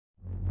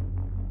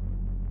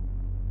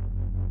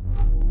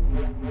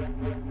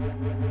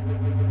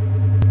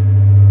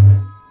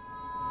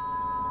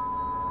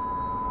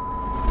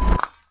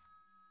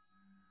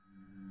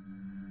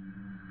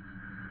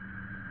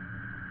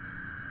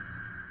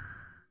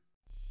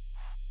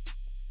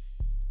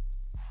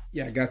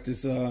Yeah, I got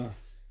this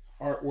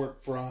artwork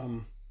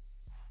from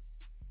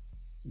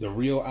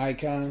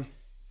DAREALICON,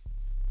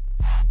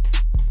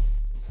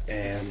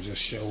 and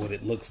just show what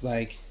it looks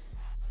like.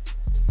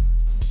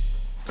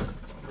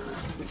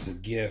 It's a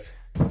gift.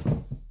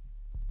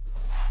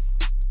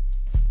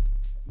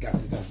 Got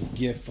this as a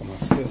gift from my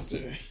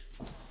sister.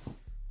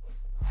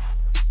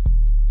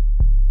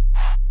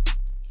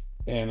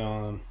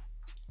 And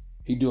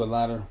he do a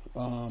lot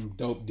of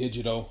dope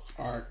digital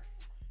art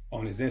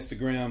on his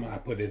Instagram. I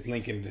put his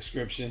link in the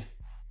description.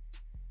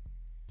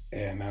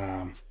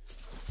 And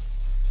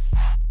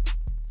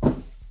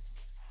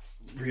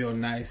real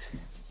nice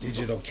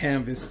digital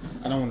canvas.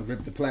 I don't want to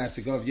rip the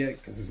plastic off yet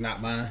because it's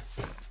not mine.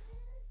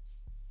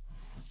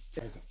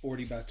 There's a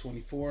 40 by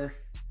 24.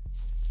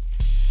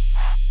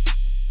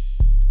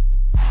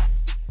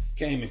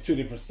 Came in 2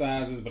 different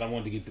sizes, but I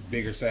wanted to get the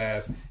bigger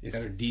size. It's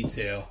better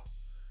detail.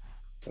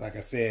 But like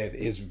I said,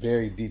 it's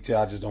very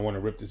detailed. I just don't want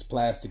to rip this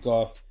plastic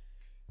off.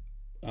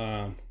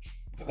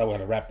 Because I want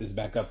to wrap this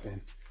back up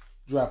and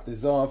drop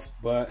this off.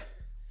 But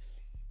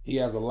he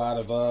has a lot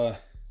of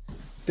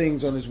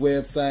things on his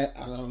website.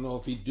 I don't know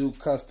if he do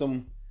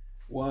custom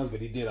ones,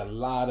 but he did a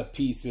lot of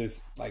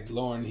pieces like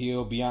Lauryn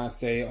Hill,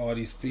 Beyonce, all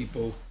these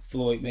people,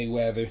 Floyd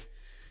Mayweather,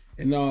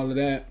 and all of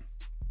that.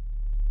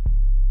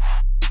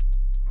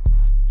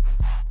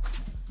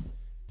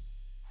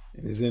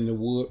 And it's in the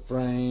wood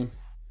frame.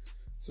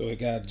 So it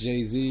got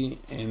Jay-Z,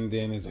 and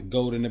then there's a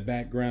goat in the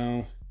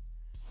background.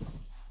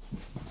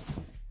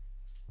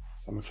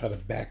 So I'm gonna try to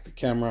back the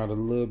camera out a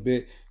little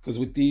bit, because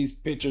with these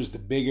pictures, the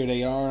bigger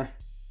they are,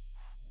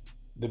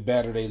 the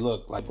better they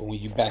look. Like when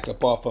you back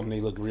up off them,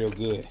 they look real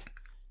good.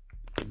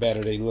 The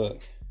better they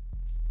look.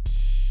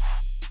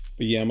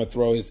 But yeah, I'm gonna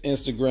throw his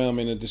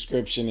Instagram in the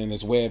description and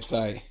his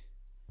website.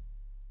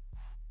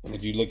 And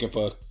if you're looking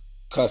for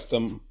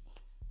custom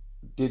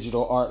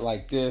digital art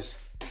like this,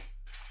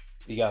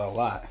 he got a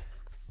lot.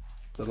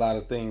 It's a lot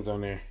of things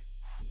on there.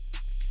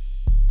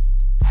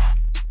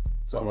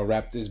 So I'm gonna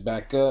wrap this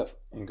back up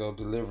and go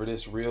deliver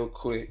this real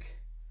quick.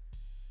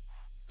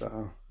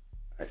 So,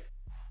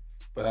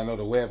 but I know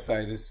the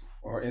website is,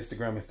 or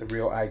Instagram is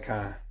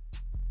DAREALICON.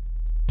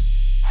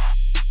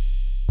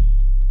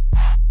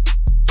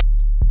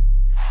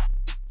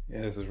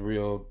 Yeah, this is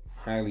real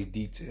highly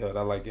detailed.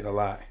 I like it a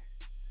lot.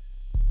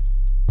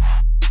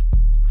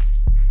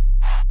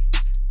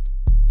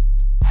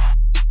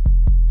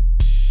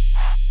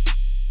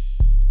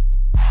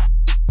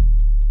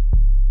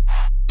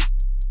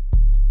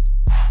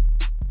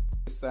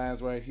 This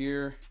size right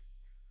here,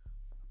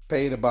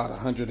 paid about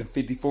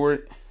 $150 for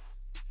it.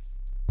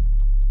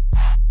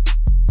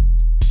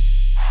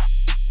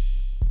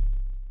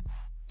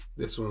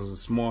 This one's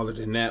smaller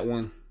than that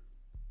one,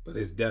 but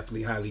it's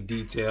definitely highly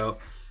detailed.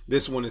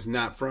 This one is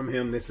not from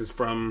him. This is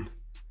from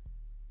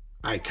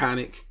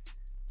Iconic.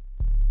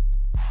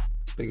 I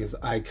think it's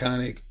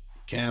Iconic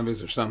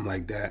Canvas or something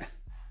like that.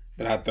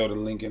 But I'll throw the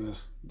link in the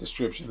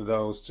description of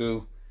those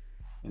too.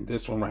 And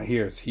this one right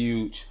here is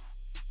huge.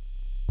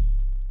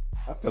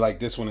 I feel like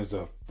this one is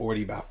a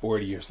 40 by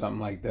 40 or something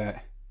like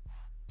that.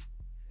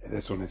 Yeah,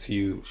 this one is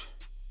huge.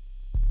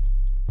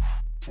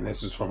 And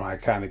this is from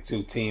Iconic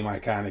too, Team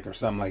Iconic or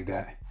something like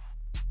that.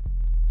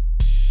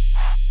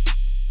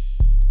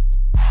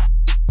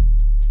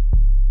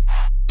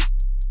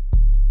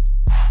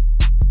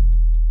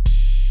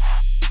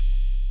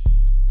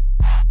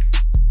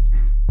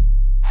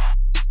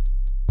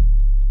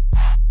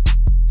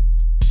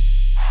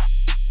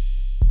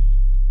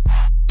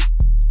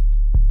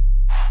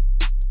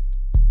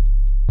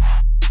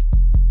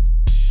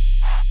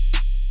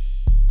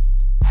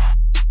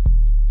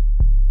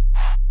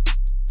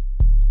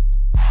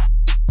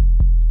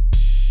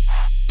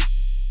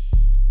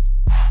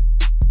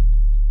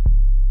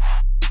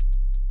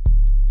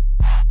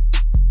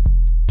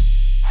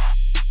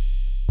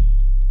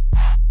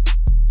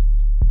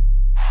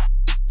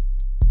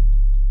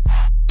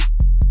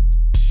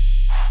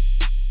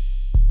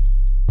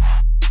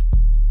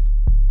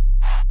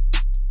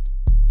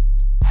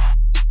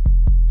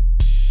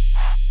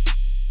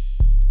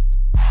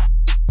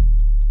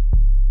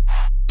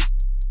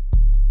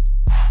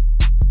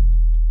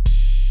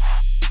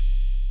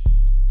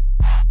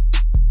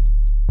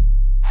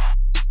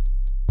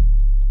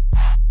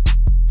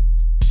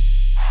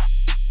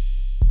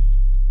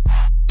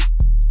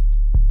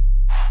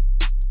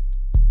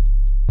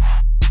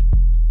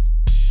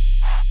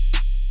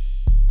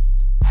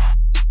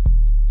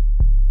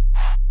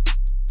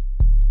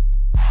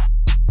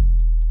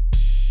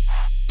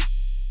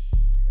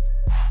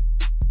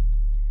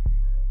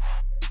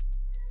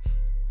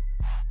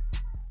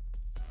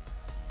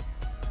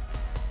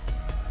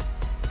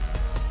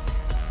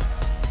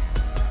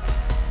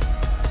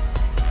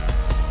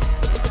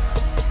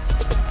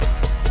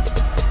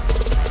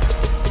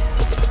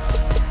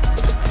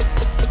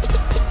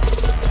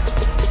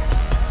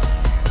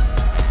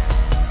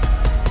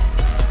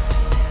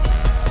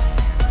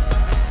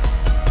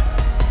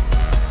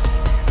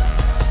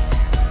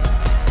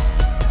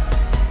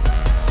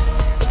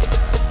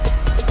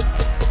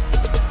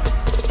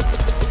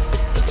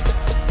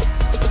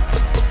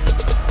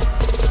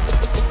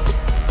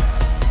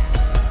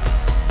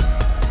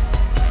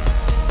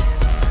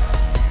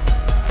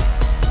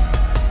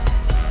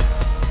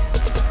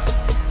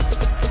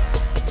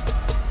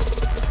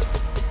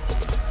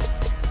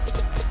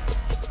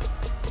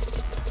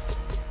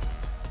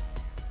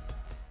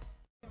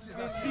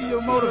 see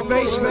your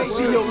motivation, I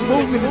see your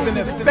movement is in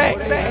effect,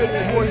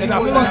 and I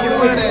fucking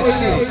love that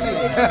shit.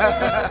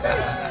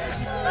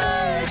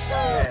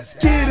 Let's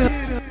get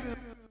it.